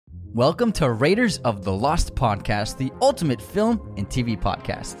Welcome to Raiders of the Lost Podcast, the ultimate film and TV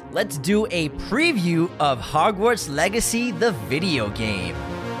podcast. Let's do a preview of Hogwarts Legacy, the video game.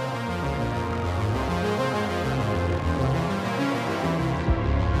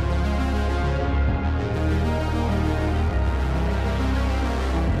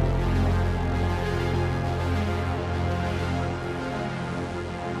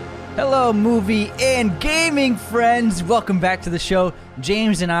 Hello, movie and gaming friends. Welcome back to the show.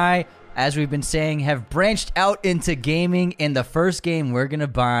 James and I, as we've been saying, have branched out into gaming, and the first game we're going to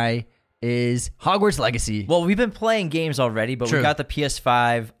buy is Hogwarts Legacy. Well, we've been playing games already, but True. we got the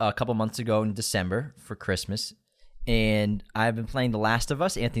PS5 a couple months ago in December for Christmas, and I've been playing The Last of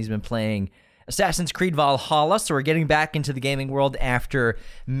Us. Anthony's been playing Assassin's Creed Valhalla, so we're getting back into the gaming world after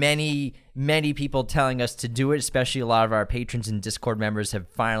many people telling us to do it, especially a lot of our patrons and Discord members have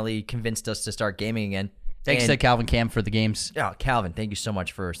finally convinced us to start gaming again. Thanks to Calvin Cam for the games. Oh, Calvin, thank you so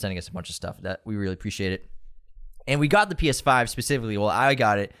much for sending us a bunch of stuff. That we really appreciate it. And we got the PS5 specifically. Well, I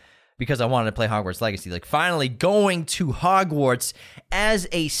got it because I wanted to play Hogwarts Legacy. Like, finally going to Hogwarts as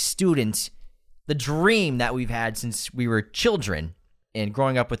a student, the dream that we've had since we were children. And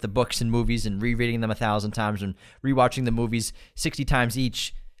growing up with the books and movies and rereading them 1,000 times and rewatching the movies 60 times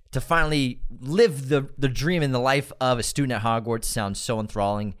each, to finally live the dream in the life of a student at Hogwarts sounds so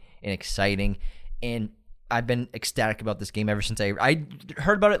enthralling and exciting. And I've been ecstatic about this game ever since I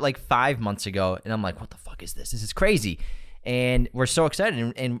heard about it like 5 months ago, and I'm like, what the fuck is this? This is crazy. And we're so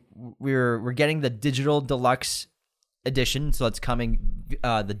excited, and we're getting the digital deluxe edition, so it's coming,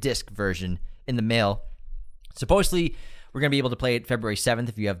 the disc version in the mail. Supposedly, we're going to be able to play it February 7th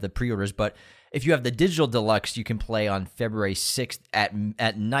if you have the pre-orders, but if you have the digital deluxe, you can play on February 6th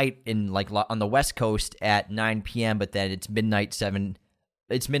at night in like on the West Coast at 9 p.m., but then it's midnight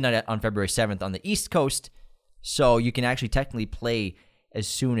on February 7th on the East Coast, so you can actually technically play as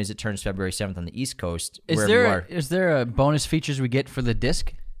soon as it turns February 7th on the East Coast. Is there a bonus features we get for the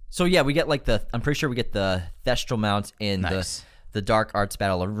disc? So yeah, we get I'm pretty sure we get the Thestral mount in the Dark Arts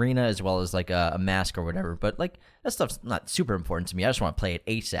Battle Arena, as well as like a mask or whatever. But like that stuff's not super important to me. I just want to play it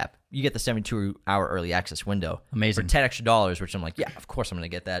ASAP. You get the 72-hour early access window. Amazing. For $10 extra, which I'm like, yeah, of course I'm going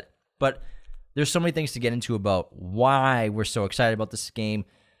to get that. But there's so many things to get into about why we're so excited about this game.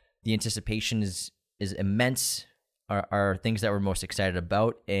 The anticipation is immense. Are things that we're most excited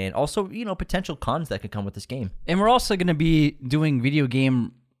about, and also, potential cons that could come with this game. And we're also going to be doing video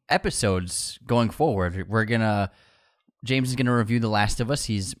game episodes going forward. James is going to review The Last of Us.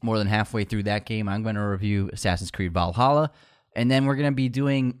 He's more than halfway through that game. I'm going to review Assassin's Creed Valhalla. And then we're going to be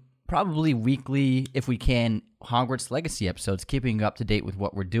doing probably weekly, if we can, Hogwarts Legacy episodes, keeping up to date with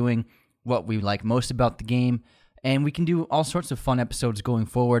what we're doing, what we like most about the game. And we can do all sorts of fun episodes going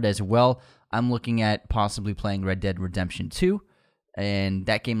forward as well. I'm looking at possibly playing Red Dead Redemption 2. And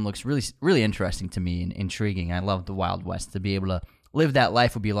that game looks really, really interesting to me and intriguing. I love the Wild West. To be able to live that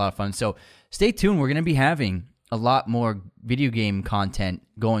life would be a lot of fun. So stay tuned. We're going to be having a lot more video game content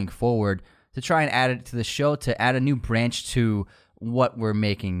going forward to try and add it to the show, to add a new branch to what we're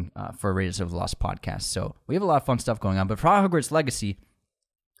making for Raiders of the Lost Podcast. So we have a lot of fun stuff going on. But for Hogwarts Legacy,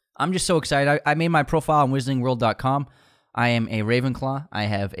 I'm just so excited. I made my profile on wizardingworld.com. I am a Ravenclaw. I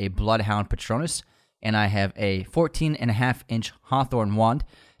have a Bloodhound Patronus, and I have a 14.5-inch Hawthorn wand.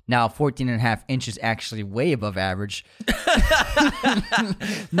 Now, 14.5 inches is actually way above average.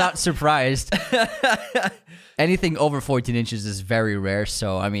 Not surprised. Anything over 14 inches is very rare,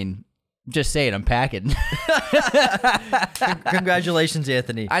 so, I mean, just say it, I'm packing. Congratulations,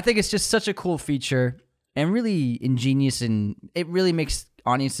 Anthony. I think it's just such a cool feature and really ingenious, and it really makes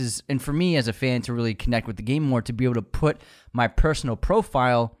audiences, and for me as a fan, to really connect with the game more, to be able to put my personal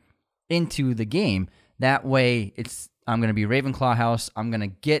profile into the game. That way, I'm going to be Ravenclaw House. I'm going to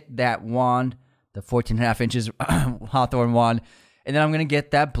get that wand, the 14.5 inches Hawthorn wand, and then I'm going to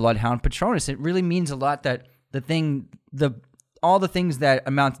get that Bloodhound Patronus. It really means a lot that all the things that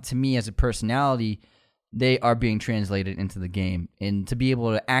amounted to me as a personality, they are being translated into the game. And to be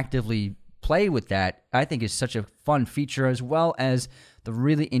able to actively play with that, I think is such a fun feature, as well as the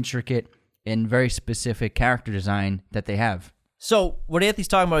really intricate and very specific character design that they have. So what Anthony's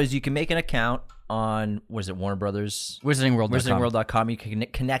talking about is you can make an account on, what is it, Warner Brothers? Wizardingworld.com. You can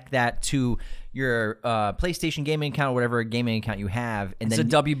connect that to your PlayStation gaming account or whatever gaming account you have. And it's then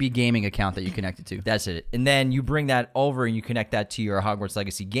a WB gaming account that you connect it to. That's it. And then you bring that over and you connect that to your Hogwarts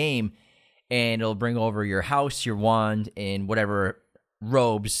Legacy game, and it'll bring over your house, your wand, and whatever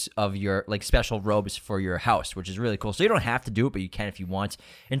robes of your, like, special robes for your house, which is really cool. So you don't have to do it, but you can if you want.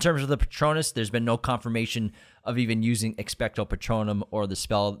 In terms of the Patronus, there's been no confirmation of even using Expecto Patronum or the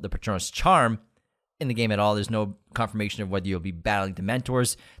spell, the Patronus Charm. in the game at all. There's no confirmation of whether you'll be battling the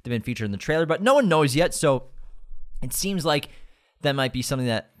mentors. They've been featured in the trailer, but no one knows yet. So it seems like that might be something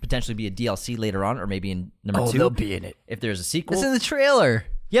that potentially be a DLC later on, or maybe in number 2. They'll be in it if there's a sequel. It's in the trailer.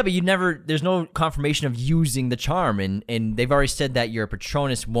 Yeah, but there's no confirmation of using the charm, and they've already said that your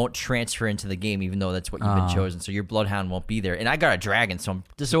Patronus won't transfer into the game, even though that's what you've been chosen, so your Bloodhound won't be there. And I got a dragon, so I'm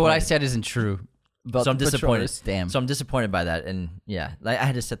disappointed. So what I said isn't true. So I'm disappointed. Patronus, damn. So I'm disappointed by that, and yeah, I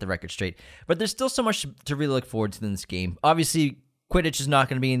had to set the record straight. But there's still so much to really look forward to in this game. Obviously, Quidditch is not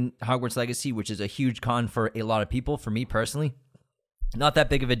going to be in Hogwarts Legacy, which is a huge con for a lot of people. For me personally, not that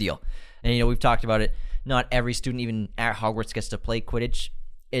big of a deal. And, we've talked about it. Not every student, even at Hogwarts, gets to play Quidditch.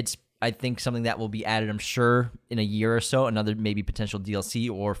 It's, I think, something that will be added, I'm sure, in a year or so. Another maybe potential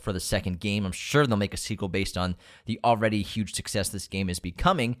DLC, or for the second game. I'm sure they'll make a sequel based on the already huge success this game is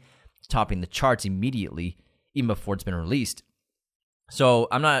becoming, topping the charts immediately, even before it's been released. So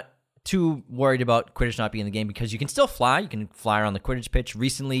I'm not too worried about Quidditch not being in the game, because you can still fly. You can fly around the Quidditch pitch.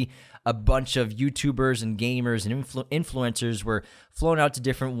 Recently, a bunch of YouTubers and gamers and influencers were flown out to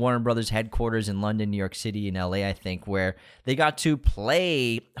different Warner Brothers headquarters in London, New York City, and LA, I think, where they got to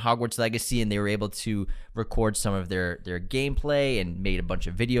play Hogwarts Legacy, and they were able to record some of their gameplay and made a bunch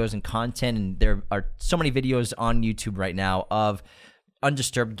of videos and content. And there are so many videos on YouTube right now of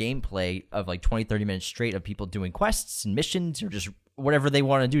undisturbed gameplay of like 20-30 minutes straight of people doing quests and missions, or just whatever they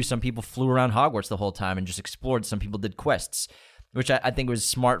want to do. Some people flew around Hogwarts the whole time and just explored. Some people did quests, which I think was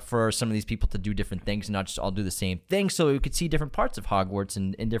smart for some of these people to do different things and not just all do the same thing, so you could see different parts of Hogwarts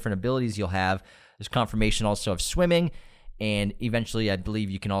and different abilities you'll have. There's confirmation also of swimming, and eventually I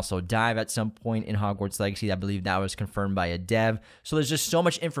believe you can also dive at some point in Hogwarts Legacy. I believe that was confirmed by a dev. So there's just so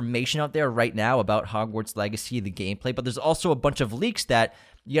much information out there right now about Hogwarts Legacy, the gameplay, but there's also a bunch of leaks that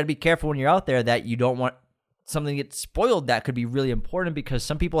you got to be careful when you're out there, that you don't want something to get spoiled that could be really important, because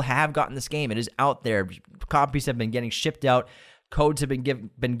some people have gotten this game. It is out there. Copies have been getting shipped out. Codes have been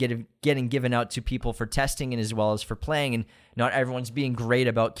getting given out to people for testing and as well as for playing, and not everyone's being great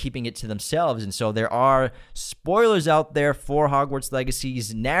about keeping it to themselves. And so there are spoilers out there for Hogwarts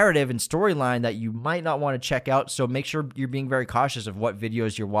Legacy's narrative and storyline that you might not want to check out. So make sure you're being very cautious of what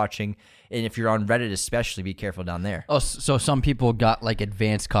videos you're watching, and if you're on Reddit especially, be careful down there. Oh, so some people got like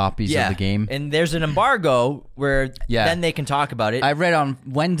advanced copies of the game, and there's an embargo where then they can talk about it. I read on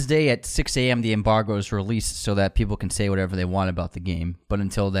Wednesday at 6 a.m. the embargo is released so that people can say whatever they want about the game, but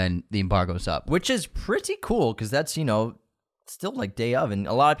until then the embargo's up, which is pretty cool, because that's still like day of, and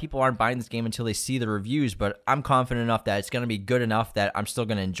a lot of people aren't buying this game until they see the reviews. But I'm confident enough that it's going to be good enough that I'm still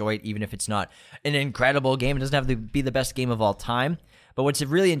going to enjoy it, even if it's not an incredible game. It doesn't have to be the best game of all time. But what's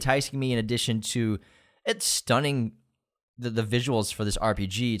really enticing me, in addition to it's stunning, the visuals for this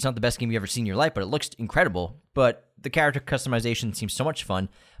RPG, it's not the best game you've ever seen in your life, but it looks incredible. But the character customization seems so much fun,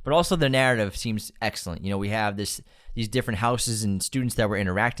 but also the narrative seems excellent. We have these different houses and students that we're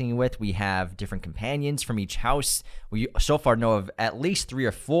interacting with. We have different companions from each house. We so far know of at least 3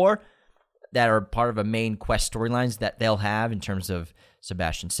 or 4 that are part of a main quest storylines that they'll have, in terms of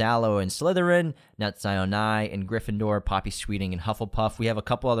Sebastian Sallow and Slytherin, Nut-Zionai and Gryffindor, Poppy Sweeting and Hufflepuff. We have a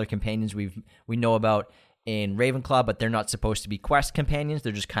couple other companions we know about in Ravenclaw, but they're not supposed to be quest companions.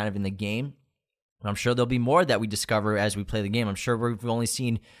 They're just kind of in the game. I'm sure there'll be more that we discover as we play the game. I'm sure we've only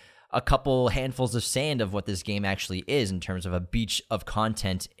seen a couple handfuls of sand of what this game actually is, in terms of a beach of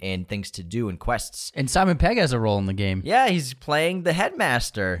content and things to do and quests. And Simon Pegg has a role in the game. Yeah, he's playing the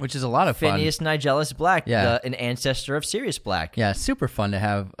headmaster, which is a lot of fun. Phineas Nigellus Black, an ancestor of Sirius Black. Yeah, super fun to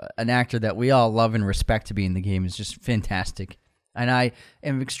have an actor that we all love and respect to be in the game. It's just fantastic. And I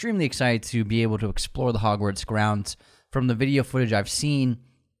am extremely excited to be able to explore the Hogwarts grounds. From the video footage I've seen,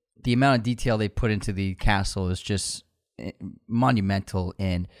 the amount of detail they put into the castle is just monumental,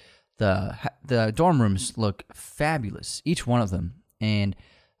 and the dorm rooms look fabulous, each one of them. And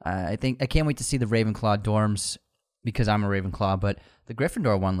I can't wait to see the Ravenclaw dorms, because I'm a Ravenclaw, but the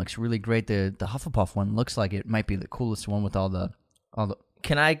Gryffindor one looks really great. The Hufflepuff one looks like it might be the coolest one with all the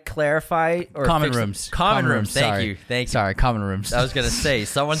Can I clarify? Or common rooms. Common rooms. Thank you. Sorry, common rooms. I was going to say,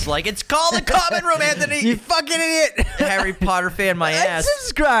 someone's like, it's called a common room, Anthony. You fucking idiot. Harry Potter fan, my ass.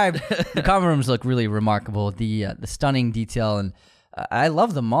 Subscribe. The common rooms look really remarkable. The stunning detail, and I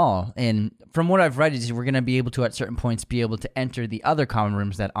love them all. And from what I've read, is we're going to be able to, at certain points, be able to enter the other common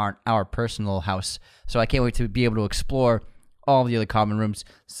rooms that aren't our personal house. So I can't wait to be able to explore all the other common rooms.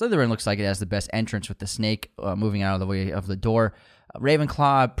 Slytherin looks like it has the best entrance with the snake moving out of the way of the door.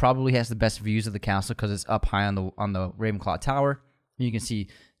 Ravenclaw probably has the best views of the castle because it's up high on the Ravenclaw Tower. You can see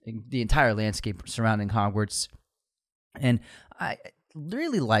the entire landscape surrounding Hogwarts. And I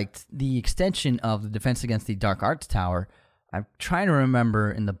really liked the extension of the Defense Against the Dark Arts Tower. I'm trying to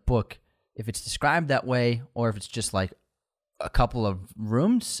remember in the book if it's described that way or if it's just like a couple of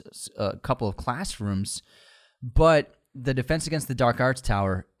rooms, a couple of classrooms. But the Defense Against the Dark Arts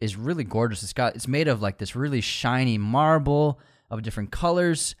Tower is really gorgeous. It's made of like this really shiny marble of different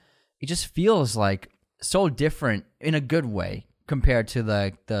colors. It just feels like so different in a good way compared to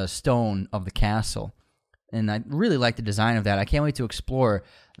the stone of the castle. And I really like the design of that. I can't wait to explore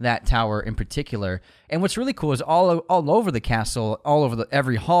that tower in particular. And what's really cool is all over the castle, all over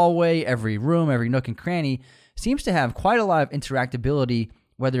every hallway, every room, every nook and cranny seems to have quite a lot of interactability,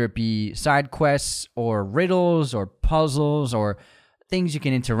 whether it be side quests or riddles or puzzles or things you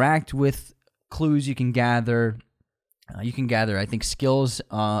can interact with, clues you can gather. I think, skills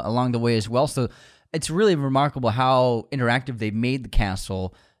along the way as well. So it's really remarkable how interactive they've made the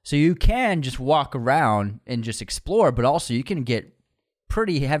castle. So you can just walk around and just explore, but also you can get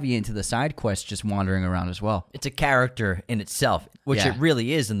pretty heavy into the side quests just wandering around as well. It's a character in itself, which it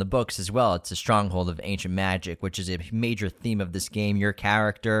really is in the books as well. It's a stronghold of ancient magic, which is a major theme of this game. Your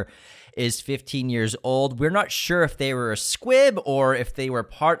character is 15 years old. We're not sure if they were a squib or if they were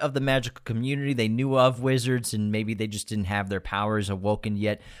part of the magical community. They knew of wizards and maybe they just didn't have their powers awoken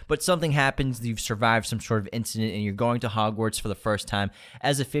yet. But something happens, you've survived some sort of incident and you're going to Hogwarts for the first time.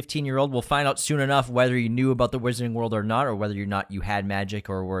 As a 15-year-old, we'll find out soon enough whether you knew about the wizarding world or not, or whether or not you had magic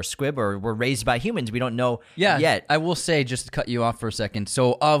or were a squib or were raised by humans. We don't know yet. I will say, just to cut you off for a second,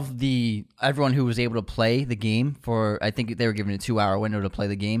 so of everyone who was able to play the game I think they were given a 2-hour window to play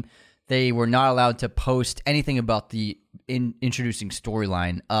the game, they were not allowed to post anything about the introducing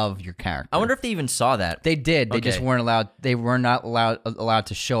storyline of your character. I wonder if they even saw that. They did. They just weren't allowed. They were not allowed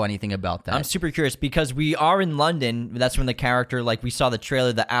to show anything about that. I'm super curious because we are in London. That's when the character, like we saw the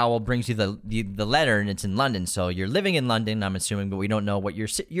trailer, the owl brings you the letter, and it's in London. So you're living in London, I'm assuming, but we don't know what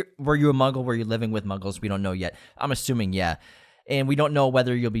were you a muggle? Were you living with muggles? We don't know yet. I'm assuming, yeah. And we don't know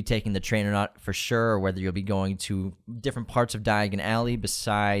whether you'll be taking the train or not for sure, or whether you'll be going to different parts of Diagon Alley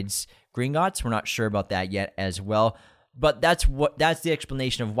besides Gringotts. We're not sure about that yet as well. But that's the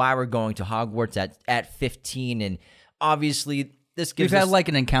explanation of why we're going to Hogwarts at 15. And obviously, this gives We've had like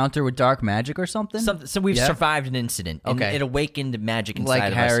an encounter with dark magic or something? So we've survived an incident. And it awakened magic inside of us.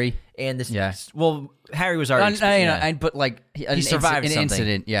 Like Harry. And this, well, Harry was already but like he survived an something.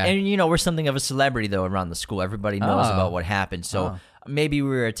 incident, yeah. And we're something of a celebrity though around the school. Everybody knows about what happened. So maybe we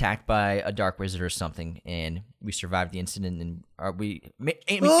were attacked by a dark wizard or something, and we survived the incident. And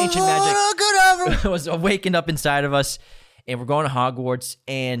ancient magic was awakened up inside of us, and we're going to Hogwarts.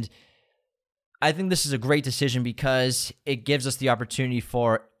 And I think this is a great decision because it gives us the opportunity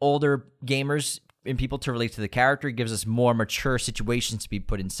for older gamers and people to relate to the character. It gives us more mature situations to be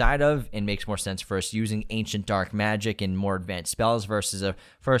put inside of and makes more sense for us using ancient dark magic and more advanced spells versus a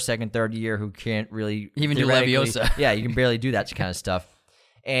first, second, third year who can't really even do Leviosa. Yeah, you can barely do that kind of stuff.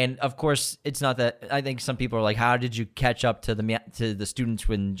 And of course, it's not that. I think some people are like, "How did you catch up to the students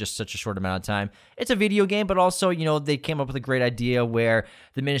in just such a short amount of time?" It's a video game, but also, they came up with a great idea where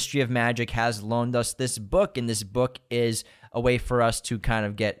the Ministry of Magic has loaned us this book, and this book is a way for us to kind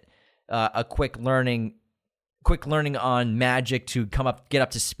of get a quick learning on magic to get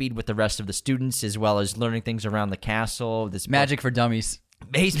up to speed with the rest of the students, as well as learning things around the castle. This magic for dummies.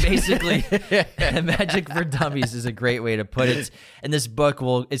 Basically, Magic for Dummies is a great way to put it. And this book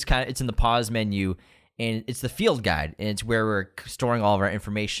it's in the pause menu, and it's the field guide, and it's where we're storing all of our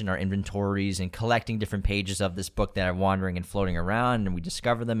information, our inventories, and collecting different pages of this book that are wandering and floating around, and we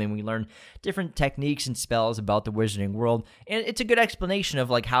discover them, and we learn different techniques and spells about the wizarding world. And it's a good explanation of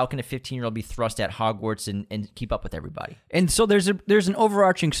like how can a 15-year-old be thrust at Hogwarts and keep up with everybody. And so there's an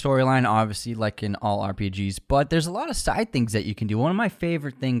overarching storyline, obviously, like in all RPGs, but there's a lot of side things that you can do. One of my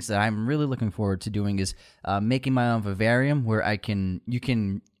favorite things that I'm really looking forward to doing is making my own vivarium, where you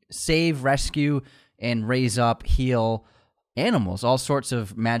can save, rescue, and raise up, heal animals, all sorts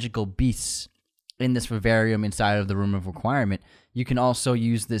of magical beasts in this vivarium inside of the Room of Requirement. You can also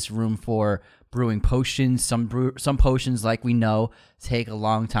use this room for brewing potions. Some potions, like we know, take a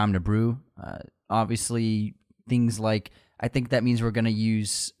long time to brew. Obviously, things like, I think that means we're going to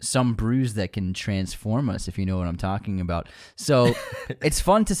use some brews that can transform us, if you know what I'm talking about. So it's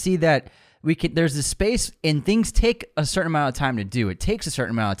fun to see that there's this space, and things take a certain amount of time to do. It takes a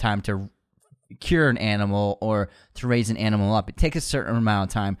certain amount of time to cure an animal or to raise an animal up. It takes a certain amount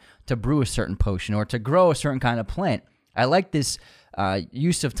of time to brew a certain potion or to grow a certain kind of plant. I like this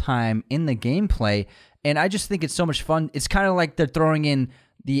use of time in the gameplay, and I just think it's so much fun. It's kind of like they're throwing in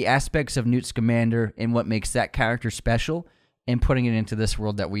the aspects of Newt Scamander and what makes that character special and putting it into this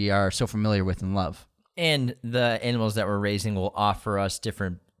world that we are so familiar with and love. And the animals that we're raising will offer us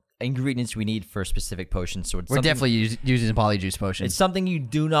different ingredients we need for specific potions. So we're definitely using polyjuice potions. It's something you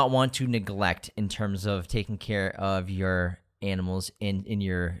do not want to neglect in terms of taking care of your animals in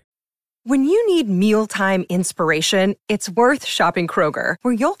your. When you need mealtime inspiration, it's worth shopping Kroger,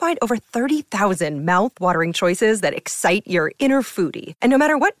 where you'll find over 30,000 mouth-watering choices that excite your inner foodie. And no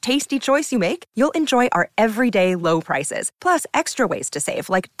matter what tasty choice you make, you'll enjoy our everyday low prices, plus extra ways to save,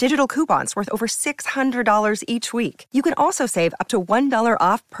 like digital coupons worth over $600 each week. You can also save up to $1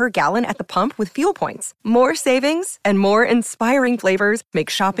 off per gallon at the pump with fuel points. More savings and more inspiring flavors make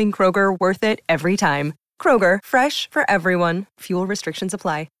shopping Kroger worth it every time. Kroger, fresh for everyone. Fuel restrictions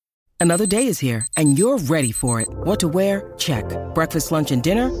apply. Another day is here, and you're ready for it. What to wear? Check. Breakfast, lunch, and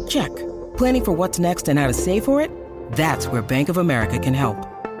dinner? Check. Planning for what's next and how to save for it? That's where Bank of America can help.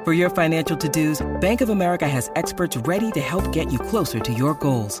 For your financial to-dos, Bank of America has experts ready to help get you closer to your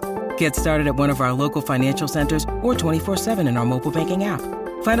goals. Get started at one of our local financial centers or 24/7 in our mobile banking app.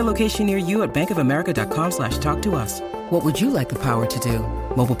 Find a location near you at bankofamerica.com/talktous. What would you like the power to do?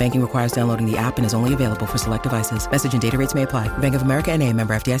 Mobile banking requires downloading the app and is only available for select devices. Message and data rates may apply. Bank of America NA,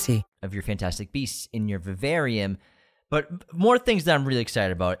 member FDIC. Of your fantastic beasts in your vivarium. But more things that I'm really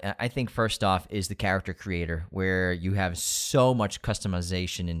excited about. I think first off is the character creator, where you have so much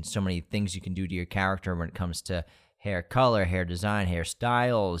customization and so many things you can do to your character when it comes to hair color, hair design,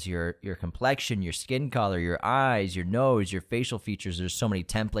 hairstyles, your complexion, your skin color, your eyes, your nose, your facial features. There's so many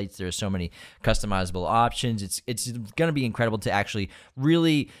templates. There's so many customizable options. It's going to be incredible to actually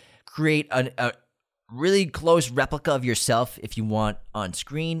really create a really close replica of yourself if you want on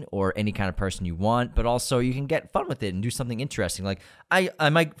screen, or any kind of person you want, but also you can get fun with it and do something interesting. Like I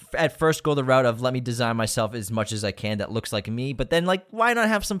might at first go the route of let me design myself as much as I can that looks like me, but then like why not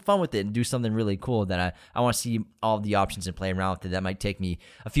have some fun with it and do something really cool that I want to see all the options and play around with it. That might take me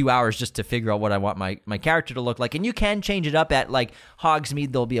a few hours just to figure out what I want my character to look like. And you can change it up at like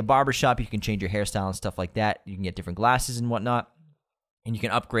Hogsmeade. There'll be a barbershop. You can change your hairstyle and stuff like that. You can get different glasses and whatnot. And you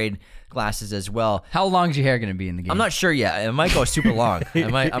can upgrade glasses as well. How long is your hair going to be in the game? I'm not sure yet. It might go super long. I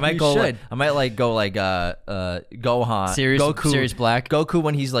might go. Should. I might go like Gohan, Goku, Sirius Black, Goku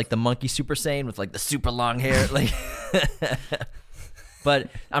when he's like the monkey Super Saiyan with like the super long hair. Like, but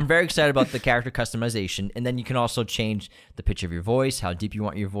I'm very excited about the character customization, and then you can also change the pitch of your voice, how deep you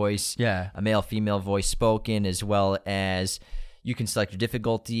want your voice. Yeah, a male, female voice spoken, as well as. You can select your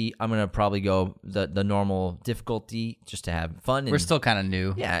difficulty. I'm going to probably go the normal difficulty just to have fun. And, we're still kind of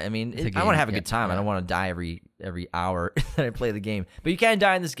new. Yeah, I mean, I want to have a good time. Yeah. I don't want to die every hour that I play the game. But you can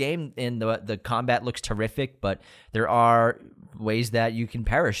die in this game, and the combat looks terrific, but there are ways that you can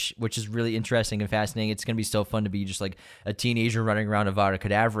perish, which is really interesting and fascinating. It's going to be so fun to be just like a teenager running around Avada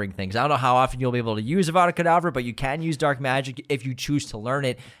Kedavraing things. I don't know how often you'll be able to use Avada Kedavra, but you can use dark magic if you choose to learn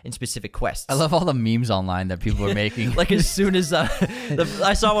it in specific quests. I love all the memes online that people are making. Like as soon as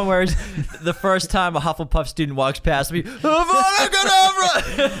I saw one where the first time a Hufflepuff student walks past me, Avada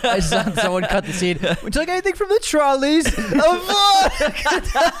Kedavra! I saw someone cut the scene. Would you like anything from the trolleys? Avada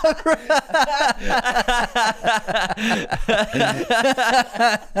Kedavra!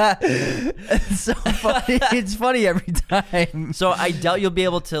 It's so funny. It's funny every time. So I doubt you'll be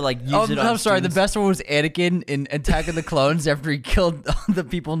able to like use it on I'm sorry. students. The best one was Anakin in Attack of the Clones after he killed the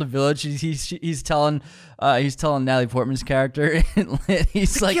people in the village. He's telling Natalie Portman's character, and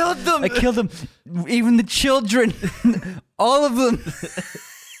he's like, I killed them, even the children, all of them.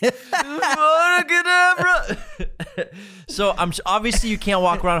 So obviously you can't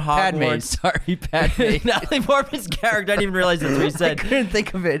walk around Hogwarts. Padme. Natalie Portman's character. I didn't even realize that's what he said. I couldn't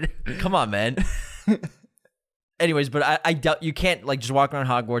think of it. Come on, man. Anyways, but I doubt you can't like just walk around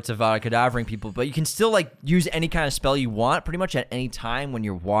Hogwarts Avada Kedavraing people, but you can still like use any kind of spell you want pretty much at any time when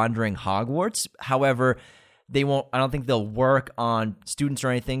you're wandering Hogwarts. However, they won't. I don't think they'll work on students or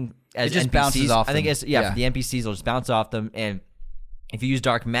anything. As it just NPCs. bounces off. I think them. it's for the NPCs. They'll just bounce off them, and if you use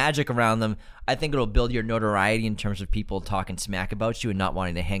dark magic around them, I think it'll build your notoriety in terms of people talking smack about you and not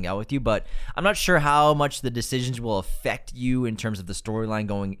wanting to hang out with you. But I'm not sure how much the decisions will affect you in terms of the storyline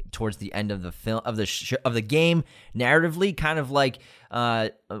going towards the end of the film of the game narratively. Kind of like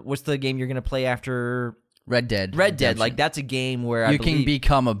what's the game you're gonna play after? Red Dead. Like that's a game where you can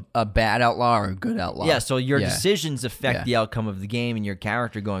become a bad outlaw or a good outlaw. Yeah, so your decisions affect the outcome of the game and your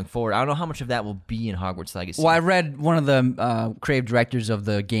character going forward. I don't know how much of that will be in Hogwarts Legacy. Well, I read one of the creative directors of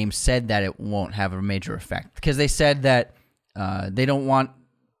the game said that it won't have a major effect because they said that they don't want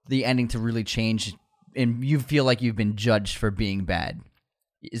the ending to really change and you feel like you've been judged for being bad.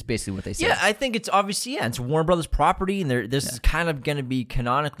 is basically what they said. Yeah, I think it's obviously, it's Warner Brothers property, and this is kind of going to be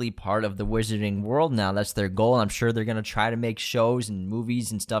canonically part of the Wizarding world now. That's their goal. I'm sure they're going to try to make shows and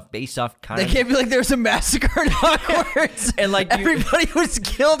movies and stuff based off They can't be like there was a massacre in Hogwarts and like everybody was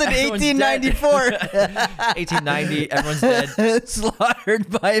killed in 1894. 1890, everyone's dead. Slaughtered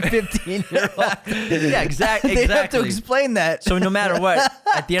by a 15-year-old. Yeah, exactly. They have to explain that. So no matter what,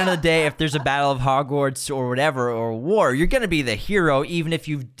 at the end of the day, if there's a battle of Hogwarts or whatever, or war, you're going to be the hero, even if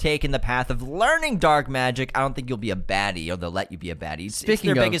you've taken the path of learning dark magic. I don't think you'll be a baddie, or they'll let you be a baddie. It's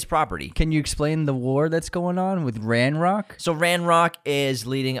their biggest property. Can you explain the war that's going on with Ranrock? So Ranrock is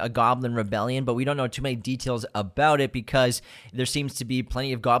leading a goblin rebellion, but we don't know too many details about it because there seems to be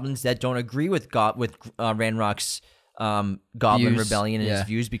plenty of goblins that don't agree with Ranrock's goblin rebellion and his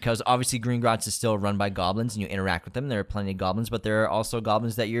views, because obviously Gringotts is still run by goblins and you interact with them. There are plenty of goblins, but there are also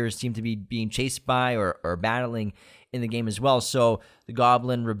goblins that you seem to be being chased by or battling in the game as well. So the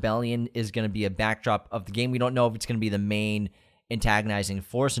Goblin Rebellion is going to be a backdrop of the game. We don't know if it's going to be the main antagonizing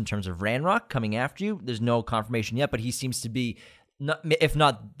force in terms of Ranrock coming after you. There's no confirmation yet, but he seems to be, if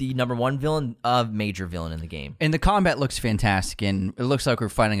not the number one villain, a major villain in the game. And the combat looks fantastic, and it looks like we're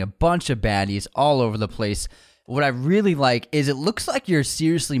fighting a bunch of baddies all over the place. What I really like is it looks like you're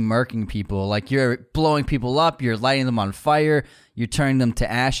seriously murking people. Like you're blowing people up, you're lighting them on fire, you're turning them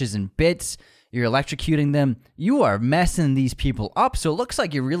to ashes and bits, you're electrocuting them. You are messing these people up. So it looks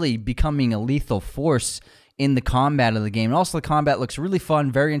like you're really becoming a lethal force in the combat of the game. And also the combat looks really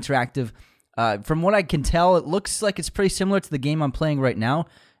fun, very interactive. From what I can tell, it looks like it's pretty similar to the game I'm playing right now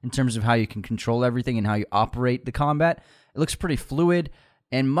in terms of how you can control everything and how you operate the combat. It looks pretty fluid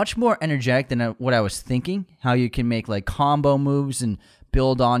and much more energetic than what I was thinking, how you can make like combo moves and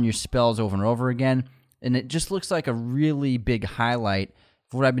build on your spells over and over again. And it just looks like a really big highlight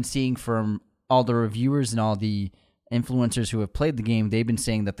for what I've been seeing from all the reviewers and all the influencers who have played the game. They've been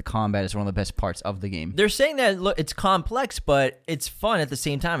saying that the combat is one of the best parts of the game. They're saying that, look, it's complex, but it's fun at the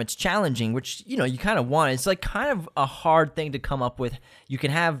same time. It's challenging, which, you kind of want. It's like kind of a hard thing to come up with. You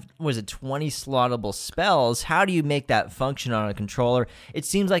can have, 20 slottable spells. How do you make that function on a controller? It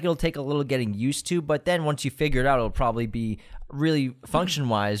seems like it'll take a little getting used to, but then once you figure it out, it'll probably be really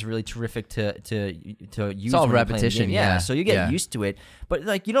function-wise really terrific to use. It's all repetition, yeah. So you get used to it, but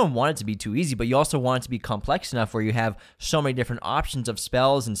like you don't want it to be too easy, but you also want it to be complex enough where you have so many different options of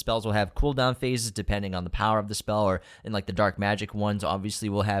spells, and spells will have cooldown phases depending on the power of the spell, or in like the dark magic ones obviously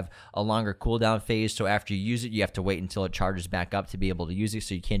will have a longer cooldown phase, so after you use it you have to wait until it charges back up to be able to use it,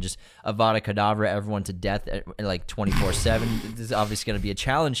 so you can't just Avada Kedavra everyone to death at like 24/7. This is obviously going to be a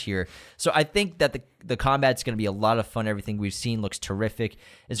challenge here. So I think that the combat's going to be a lot of fun. Everything we've seen looks terrific,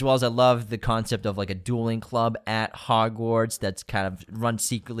 as well as I love the concept of like a dueling club at Hogwarts that's kind of run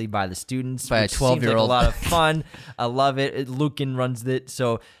secretly by the students. By a 12-year-old. Like a lot of fun. I love it. Lucan runs it.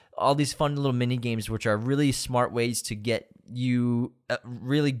 So all these fun little mini games, which are really smart ways to get you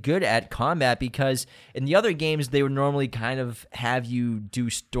really good at combat, because in the other games they would normally kind of have you do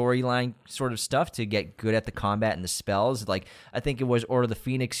storyline sort of stuff to get good at the combat and the spells. Like I think it was Order of the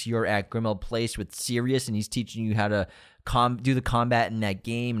Phoenix, you're at Grimmauld Place with Sirius and he's teaching you how to do the combat in that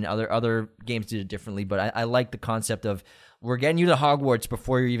game, and other games did it differently, but I like the concept of we're getting you to Hogwarts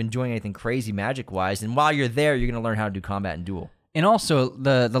before you're even doing anything crazy magic wise, and while you're there you're going to learn how to do combat and duel. And also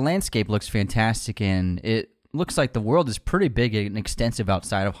the landscape looks fantastic, and it looks like the world is pretty big and extensive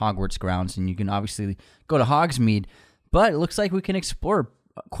outside of Hogwarts grounds, and you can obviously go to Hogsmeade, but it looks like we can explore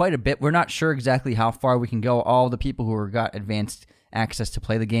quite a bit. We're not sure exactly how far we can go. All the people who got advanced access to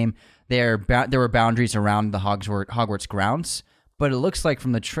play the game, there were boundaries around the Hogwarts grounds, but it looks like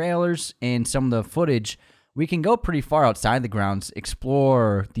from the trailers and some of the footage, we can go pretty far outside the grounds,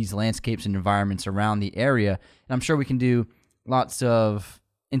 explore these landscapes and environments around the area, and I'm sure we can do lots of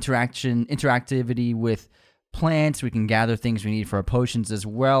interactivity with plants. We can gather things we need for our potions, as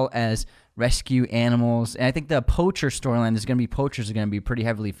well as rescue animals. And I think the poacher storyline, poachers are going to be pretty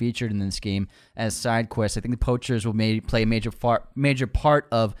heavily featured in this game as side quests. I think the poachers will play a major part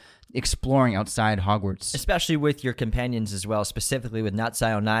of exploring outside Hogwarts. Especially with your companions as well, specifically with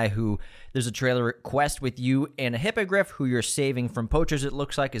Natsai who there's a trailer quest with you and a hippogriff who you're saving from poachers, it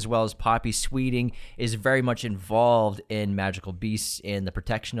looks like, as well as Poppy Sweeting is very much involved in magical beasts and the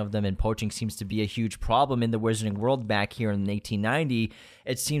protection of them, and poaching seems to be a huge problem in the Wizarding world back here in 1890.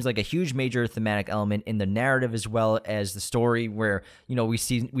 It seems like a huge major thematic element in the narrative as well as the story, where we've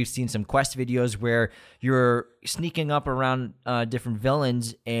seen some quest videos where you're sneaking up around different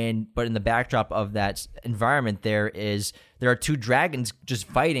villains and but in the backdrop of that environment, there are two dragons just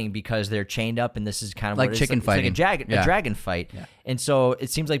fighting because they're chained up, and this is kind of like what chicken it's like, fighting. it's like a dragon fight. Yeah. And so it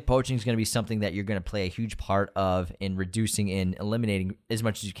seems like poaching is going to be something that you're going to play a huge part of in reducing and eliminating as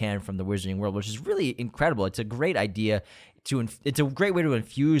much as you can from the wizarding world, which is really incredible. It's a great idea. It's a great way to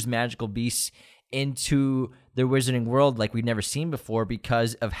infuse magical beasts into the wizarding world like we've never seen before,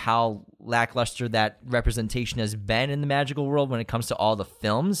 because of how lackluster that representation has been in the magical world when it comes to all the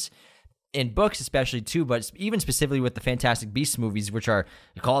films and books especially too, but even specifically with the Fantastic Beasts movies, which are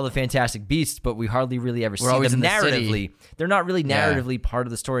called the Fantastic Beasts, but we hardly really ever see always them in the narratively. city. They're not really narratively part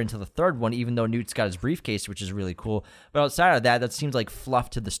of the story until the third one, even though Newt's got his briefcase, which is really cool. But outside of that seems like fluff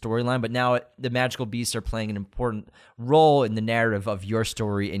to the storyline, but now the magical beasts are playing an important role in the narrative of your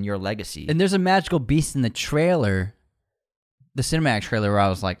story and your legacy. And there's a magical beast in the trailer, the cinematic trailer, where I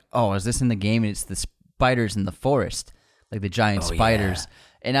was like, oh, is this in the game? And it's the spiders in the forest, like the giant spiders. Yeah.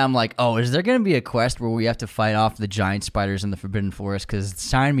 And I'm like, oh, is there going to be a quest where we have to fight off the giant spiders in the Forbidden Forest? Because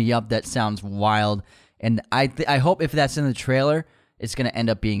sign me up, that sounds wild. And I hope if that's in the trailer, it's going to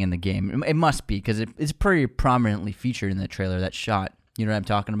end up being in the game. It must be, because it's pretty prominently featured in the trailer, that shot. You know what I'm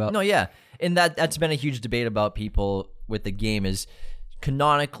talking about? No, yeah. And that's been a huge debate about people with the game is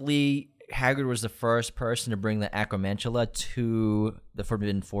canonically Hagrid was the first person to bring the Acromantula to the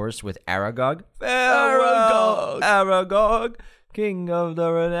Forbidden Forest with Aragog. Aragog, king of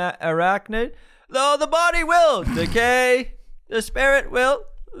the arachnid. Though the body will decay, the spirit will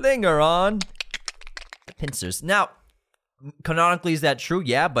linger on. The pincers. Now, canonically, is that true?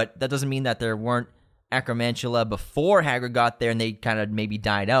 Yeah, but that doesn't mean that there weren't Acromantula before Hagrid got there and they kind of maybe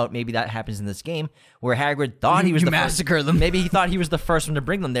died out. Maybe that happens in this game where Hagrid thought he was the massacre first. them. Maybe he thought he was the first one to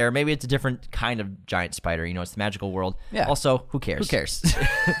bring them there. Maybe it's a different kind of giant spider. You know, it's the magical world. Yeah. Also, who cares? Who cares?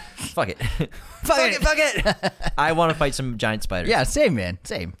 Fuck it. Fuck it. I want to fight some giant spiders. Yeah, same, man.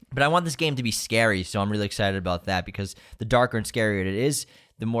 Same. But I want this game to be scary, so I'm really excited about that, because the darker and scarier it is,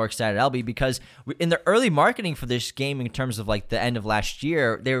 the more excited I'll be, because in the early marketing for this game, in terms of like the end of last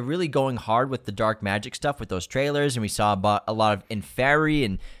year, they were really going hard with the dark magic stuff with those trailers, and we saw about a lot of Inferi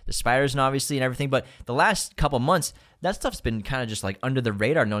and the spiders and obviously and everything. But the last couple months, that stuff's been kind of just like under the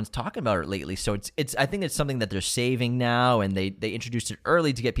radar. No one's talking about it lately. So it's I think it's something that they're saving now, and they introduced it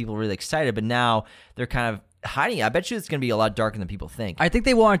early to get people really excited, but now they're kind of hiding it. I bet you it's going to be a lot darker than people think. I think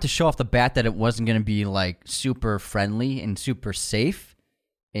they wanted to show off the bat that it wasn't going to be like super friendly and super safe.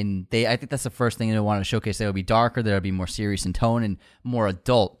 And I think that's the first thing they wanted to showcase. That it would be darker, that it would be more serious in tone and more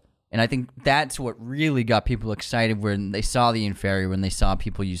adult. And I think that's what really got people excited when they saw the Inferi, when they saw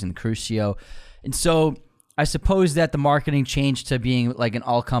people using the Crucio. And so I suppose that the marketing changed to being like an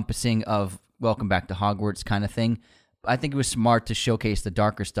all-encompassing of welcome back to Hogwarts kind of thing. I think it was smart to showcase the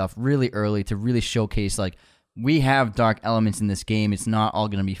darker stuff really early, to really showcase like, we have dark elements in this game. It's not all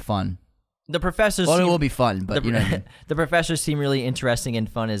going to be fun. The professors it will be fun, but you know what I mean? The professors seem really interesting and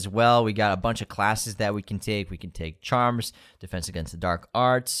fun as well. We got a bunch of classes that we can take. We can take Charms, Defense Against the Dark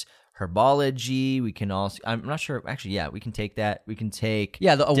Arts, Herbology. We can also, I'm not sure, actually, yeah, we can take that. We can take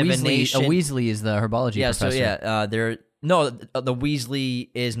a Divination. Weasley is the Herbology professor. The Weasley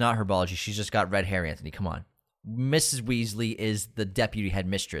is not Herbology. She's just got red hair, Anthony. Come on. Mrs. Weasley is the deputy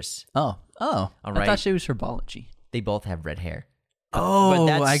headmistress. Oh. All I right. thought she was Herbology. They both have red hair. Oh,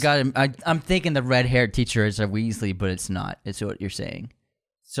 I got him. I'm thinking the red-haired teacher is a Weasley, but it's not. It's what you're saying.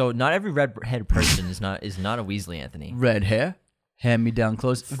 So not every red-haired person is not a Weasley, Anthony. Red hair, hand-me-down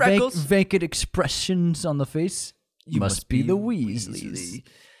clothes, freckles, vacant expressions on the face. You must be the Weasleys.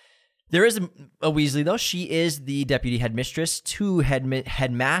 There is a Weasley, though. She is the deputy headmistress to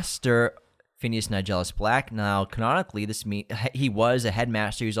headmaster Phineas Nigellus Black. Now, canonically, he was a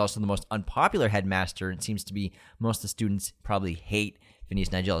headmaster. He's also the most unpopular headmaster. It seems to be most of the students probably hate Phineas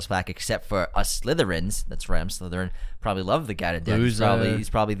Nigellus Black, except for us Slytherins. That's right, I'm Slytherin. Probably love the guy to death. He's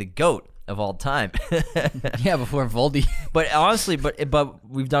probably the GOAT of all time. Yeah, before Voldy. But honestly, but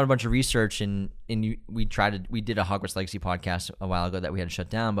we've done a bunch of research, and we did a Hogwarts Legacy podcast a while ago that we had to shut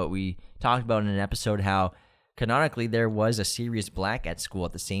down, but we talked about in an episode how canonically, there was a Sirius Black at school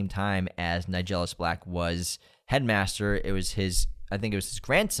at the same time as Nigellus Black was headmaster. It was his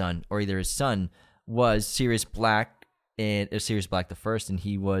grandson, or either his son, was Sirius Black, and it was Sirius Black the First, and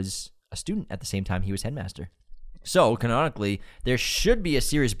he was a student at the same time he was headmaster. So, canonically, there should be a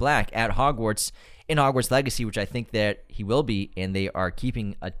Sirius Black at Hogwarts in Hogwarts Legacy, which I think that he will be, and they are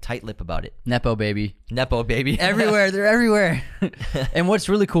keeping a tight lip about it. Nepo baby. Everywhere. They're everywhere. And what's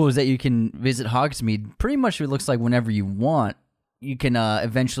really cool is that you can visit Hogsmeade pretty much it looks like whenever you want. You can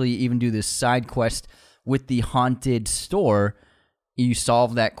eventually even do this side quest with the haunted store. You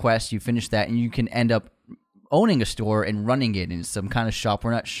solve that quest, you finish that, and you can end up owning a store and running it in some kind of shop.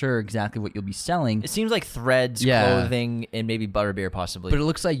 We're not sure exactly what you'll be selling. It seems like threads, clothing, and maybe butterbeer possibly. But it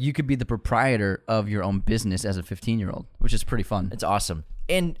looks like you could be the proprietor of your own business as a 15-year-old, which is pretty fun. It's awesome.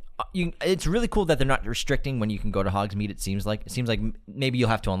 And it's really cool that they're not restricting when you can go to Hogsmeade, it seems like. It seems like maybe you'll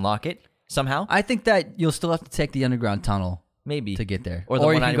have to unlock it somehow. I think that you'll still have to take the underground tunnel. Maybe. To get there. Or the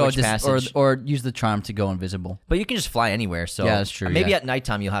you can go passage. or use the charm to go invisible. But you can just fly anywhere. So yeah, that's true. Maybe at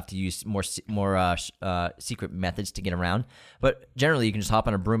nighttime you'll have to use more secret methods to get around. But generally you can just hop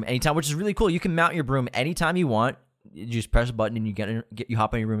on a broom anytime, which is really cool. You can mount your broom anytime you want. You just press a button and you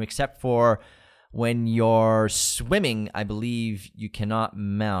hop on your broom, except for when you're swimming, I believe you cannot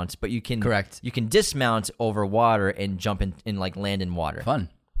mount, but you can You can dismount over water and jump in like land in water. Fun.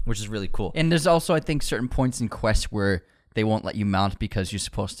 Which is really cool. And there's also, I think, certain points in quests where they won't let you mount because you're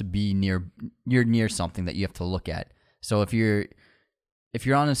supposed to be near something that you have to look at. So if you're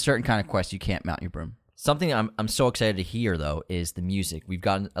on a certain kind of quest, you can't mount your broom. Something I'm so excited to hear though is the music. We've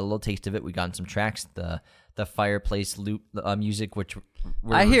gotten a little taste of it. We've gotten some tracks. The fireplace loop music, which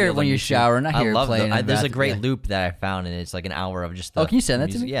I hear it when you're showering. I hear it playing. There's a great loop that I found, and it's like an hour of just. Can you send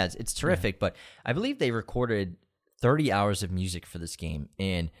that to me? Yeah, it's terrific. But I believe they recorded 30 hours of music for this game,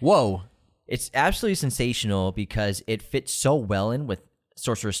 and whoa. It's absolutely sensational because it fits so well in with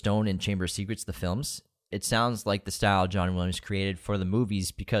Sorcerer's Stone and Chamber of Secrets, the films. It sounds like the style John Williams created for the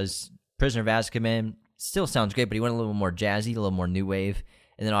movies because Prisoner of Azkaban still sounds great, but he went a little more jazzy, a little more new wave.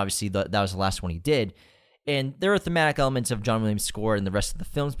 And then obviously that was the last one he did. And there are thematic elements of John Williams' score in the rest of the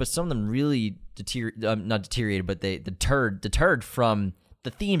films, but some of them really not deteriorated, but they deterred from the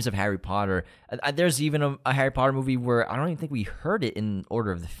themes of Harry Potter. There's even a Harry Potter movie where I don't even think we heard it in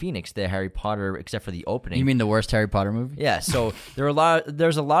Order of the Phoenix, the Harry Potter, except for the opening. You mean the worst Harry Potter movie? Yeah, so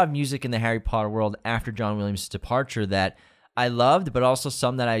there's a lot of music in the Harry Potter world after John Williams' departure that I loved, but also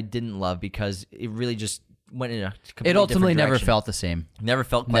some that I didn't love because it really just went in a completely It ultimately different never direction. felt the same. Never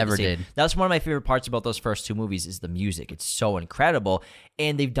felt quite Never the same. did. That's one of my favorite parts about those first two movies is the music. It's so incredible,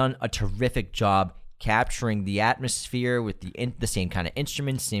 and they've done a terrific job capturing the atmosphere with the same kind of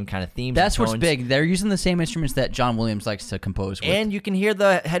instruments, same kind of themes. That's and what's tones. big. They're using the same instruments that John Williams likes to compose with. And you can hear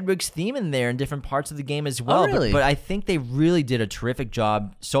the Hedwig's theme in there in different parts of the game as well. Oh, really? But I think they really did a terrific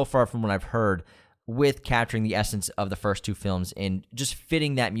job so far from what I've heard with capturing the essence of the first two films and just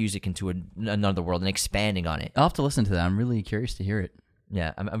fitting that music into another world and expanding on it. I'll have to listen to that. I'm really curious to hear it.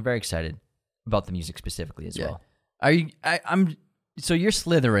 Yeah, I'm very excited about the music specifically as well. Are you? So you're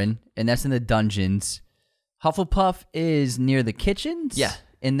Slytherin, and that's in the dungeons. Hufflepuff is near the kitchens. Yeah.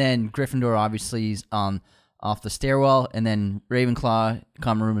 And then Gryffindor obviously is off the stairwell, and then Ravenclaw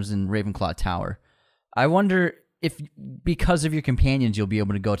common room is in Ravenclaw Tower. I wonder if because of your companions you'll be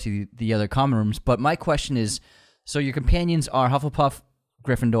able to go to the other common rooms. But my question is, so your companions are Hufflepuff,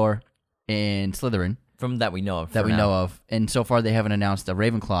 Gryffindor, and Slytherin. From that we know of. That we know of. And so far they haven't announced a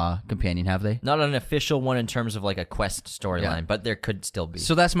Ravenclaw companion, have they? Not an official one in terms of like a quest storyline, but there could still be.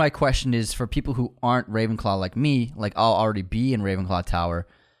 So that's my question is, for people who aren't Ravenclaw like me, like I'll already be in Ravenclaw Tower,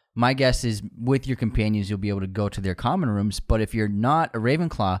 my guess is with your companions you'll be able to go to their common rooms, but if you're not a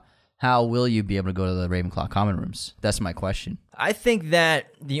Ravenclaw, how will you be able to go to the Ravenclaw common rooms? That's my question. I think that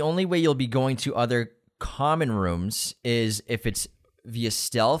the only way you'll be going to other common rooms is if it's via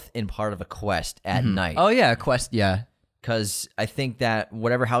stealth in part of a quest at night. Oh yeah, a quest, yeah. Because I think that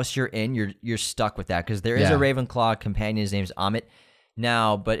whatever house you're in, you're stuck with that. Because there is a Ravenclaw companion. His name's Amit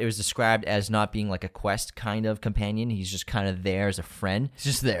now, but it was described as not being like a quest kind of companion. He's just kind of there as a friend. It's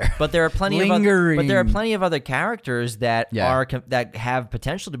just there. But there are plenty of other characters that that have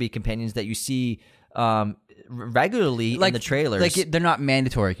potential to be companions that you see regularly in the trailers. Like they're not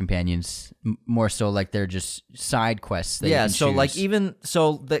mandatory companions, more so like they're just side quests. That you can so choose. like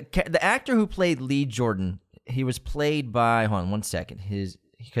the actor who played Lee Jordan, he was played by hold on one second,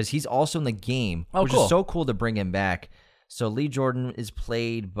 because he's also in the game, which is so cool to bring him back. So Lee Jordan is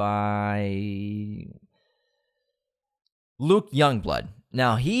played by Luke Youngblood.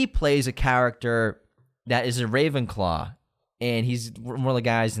 Now he plays a character that is a Ravenclaw. And he's one of the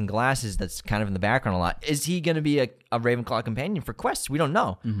guys in glasses that's kind of in the background a lot. Is he going to be a Ravenclaw companion for quests? We don't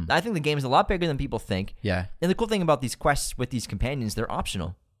know. I think the game is a lot bigger than people think. Yeah. And the cool thing about these quests with these companions, they're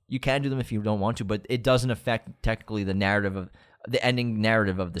optional. You can do them if you don't want to, but it doesn't affect technically the ending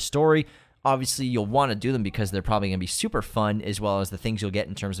narrative of the story. Obviously, you'll want to do them because they're probably going to be super fun, as well as the things you'll get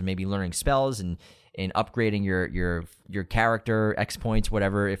in terms of maybe learning spells and upgrading your character, X points,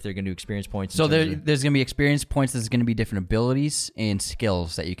 whatever, if they're going to do experience points. So there's going to be experience points. There's going to be different abilities and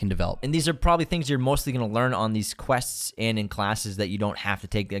skills that you can develop. And these are probably things you're mostly going to learn on these quests and in classes that you don't have to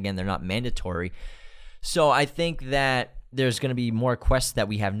take. Again, they're not mandatory. So I think that there's going to be more quests that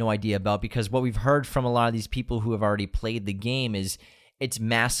we have no idea about, because what we've heard from a lot of these people who have already played the game is it's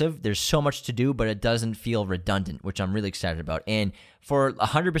massive. There's so much to do, but it doesn't feel redundant, which I'm really excited about. And for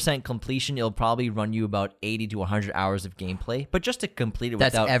 100% completion, it'll probably run you about 80 to 100 hours of gameplay. But just to complete it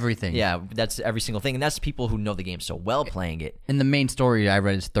That's without... everything. Yeah, that's every single thing. And that's people who know the game so well playing it. And the main story I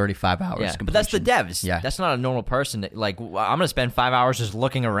read is 35 hours. Yeah, but that's the devs. Yeah. That's not a normal person. Like, I'm going to spend 5 hours just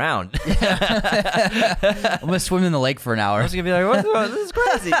looking around. I'm going to swim in the lake for an hour. I was going to be like, this is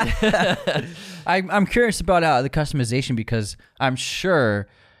crazy. I'm curious about the customization, because I'm sure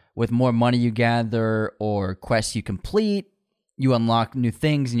with more money you gather or quests you complete, you unlock new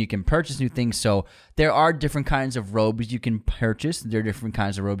things and you can purchase new things. So there are different kinds of robes you can purchase. There are different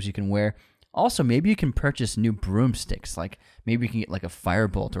kinds of robes you can wear. Also, maybe you can purchase new broomsticks. Like maybe you can get like a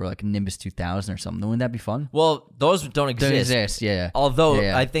Firebolt or like a Nimbus 2000 or something. Wouldn't that be fun? Well, those don't exist. Don't exist, yeah. Although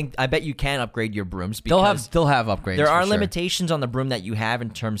Yeah. I bet you can upgrade your brooms, because They'll have upgrades. there are for sure. limitations on the broom that you have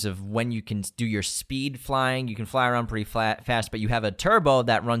in terms of when you can do your speed flying. You can fly around pretty fast, but you have a turbo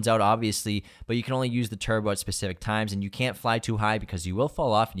that runs out, obviously, but you can only use the turbo at specific times, and you can't fly too high because you will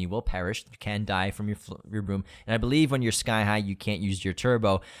fall off and you will perish. You can die from your broom. And I believe when you're sky high, you can't use your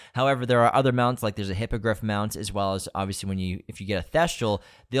turbo. However, there are other mounts, like there's a hippogriff mount, as well as obviously if you get a Thestral,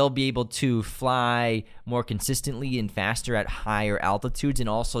 they'll be able to fly more consistently and faster at higher altitudes, and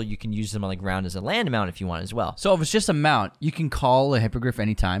also you can use them on the ground as a land mount if you want as well. So if it's just a mount, you can call a hippogriff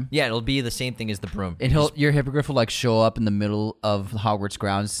anytime. Yeah, it'll be the same thing as the broom. And your hippogriff will like show up in the middle of Hogwarts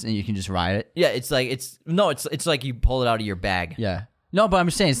grounds, and you can just ride it. Yeah, it's like you pull it out of your bag. Yeah. No, but I'm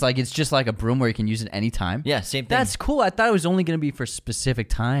just saying it's just like a broom where you can use it anytime. Yeah, same thing. That's cool. I thought it was only going to be for specific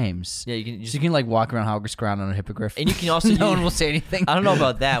times. Yeah, you can So you can like walk around Hogwarts ground on a hippogriff. And you can also no one will say anything. I don't know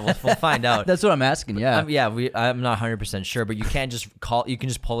about that. We'll find out. That's what I'm asking. Yeah. I'm not 100% sure, but you can just pull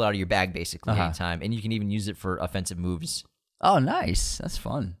it out of your bag basically Uh-huh. anytime, and you can even use it for offensive moves. Oh, nice. That's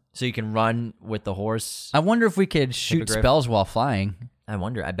fun. So you can run with the horse. I wonder if we could shoot Hippogriff. spells while flying. I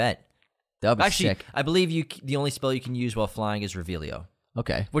wonder. I bet. That would be Actually, sick. I believe the only spell you can use while flying is Revelio,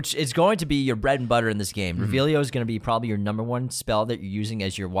 Okay. which is going to be your bread and butter in this game. Mm-hmm. Revelio is going to be probably your number one spell that you're using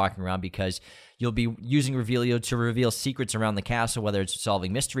as you're walking around, because you'll be using Revelio to reveal secrets around the castle, whether it's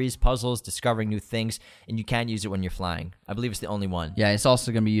solving mysteries, puzzles, discovering new things, and you can use it when you're flying. I believe it's the only one. Yeah, it's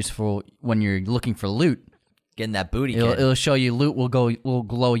also going to be useful when you're looking for loot. Getting that booty. It'll show you loot will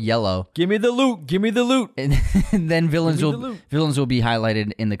glow yellow. Give me the loot. Give me the loot. And then villains Give me the loot. will be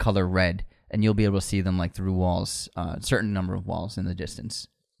highlighted in the color red, and you'll be able to see them like through walls, a certain number of walls in the distance.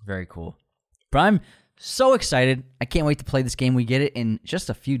 Very cool. But I'm so excited. I can't wait to play this game. We get it in just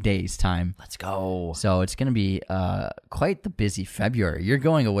a few days' time. Let's go. So it's going to be quite the busy February. You're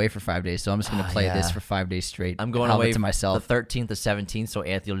going away for 5 days, so I'm just going to play this for 5 days straight. I'm going I'll have away it to myself. the 13th to 17th, so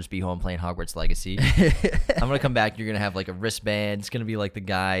Anthony will just be home playing Hogwarts Legacy. I'm going to come back. You're going to have like a wristband. It's going to be like the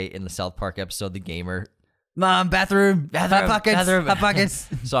guy in the South Park episode, The Gamer. Mom, bathroom, hot pockets, bathroom. hot pockets.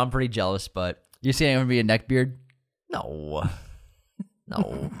 So I'm pretty jealous, but You're saying I'm going to be a neckbeard? no.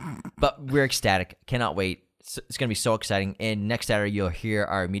 But we're ecstatic. Cannot wait. It's going to be so exciting. And next Saturday, you'll hear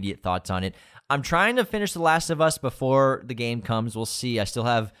our immediate thoughts on it. I'm trying to finish The Last of Us before the game comes. We'll see. I still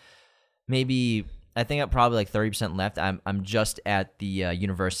have I think I'm probably like 30% left. I'm just at the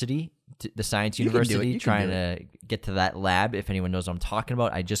university, the science You can do it. university, You can trying do to get to that lab, if anyone knows what I'm talking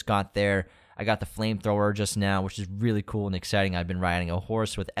about. I just got there. I got the flamethrower just now, which is really cool and exciting. I've been riding a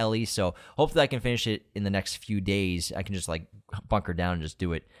horse with Ellie, so hopefully I can finish it in the next few days. I can just like bunker down and just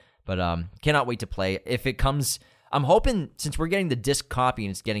do it. But cannot wait to play. If it comes, I'm hoping, since we're getting the disc copy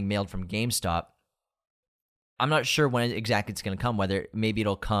and it's getting mailed from GameStop, I'm not sure when exactly it's going to come, whether maybe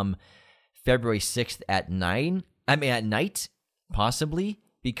it'll come February 6th at night, possibly.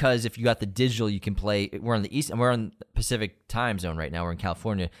 Because if you got the digital, you can play. We're on the East, and we're on Pacific time zone right now. We're in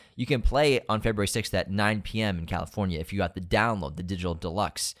California. You can play it on February 6th at 9 p.m. in California if you got the download, the digital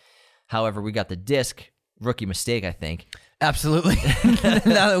deluxe. However, we got the disc. Rookie mistake, I think. Absolutely.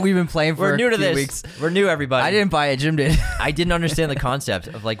 Now that we've been playing for We're new a to few this. weeks. We're new, everybody. I didn't buy it. Jim did. I didn't understand the concept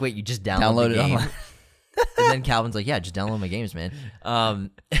of like, wait, you just download the it game. online. And then Calvin's like, yeah, just download my games, man.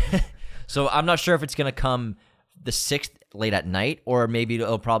 So I'm not sure if it's going to come the 6th late at night, or maybe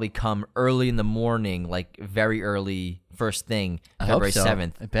it'll probably come early in the morning, like very early, first thing, I hope February so.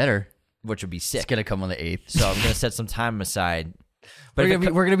 7th, It better. which would be It's sick. gonna come on the 8th. So I'm going to set some time aside. But We're if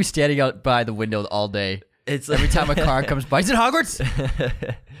gonna, we're gonna be standing out by the window all day. it's Every time a car comes by, is it Hogwarts?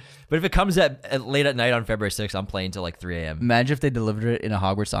 But if it comes at late at night on February 6th, I'm playing till like 3 a.m. Imagine if they delivered it in a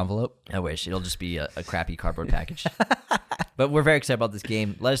Hogwarts envelope. I wish. It'll just be a crappy cardboard package. But we're very excited about this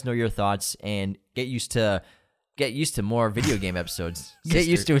game. Let us know your thoughts and get used to more video game episodes. Get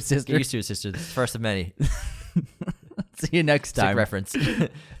used to it, sister. Get used to it, sister. This is the first of many. See you next Sick time. reference.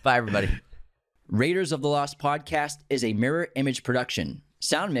 Bye, everybody. Raiders of the Lost podcast is a mirror image production.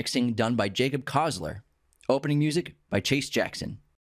 Sound mixing done by Jacob Kosler. Opening music by Chase Jackson.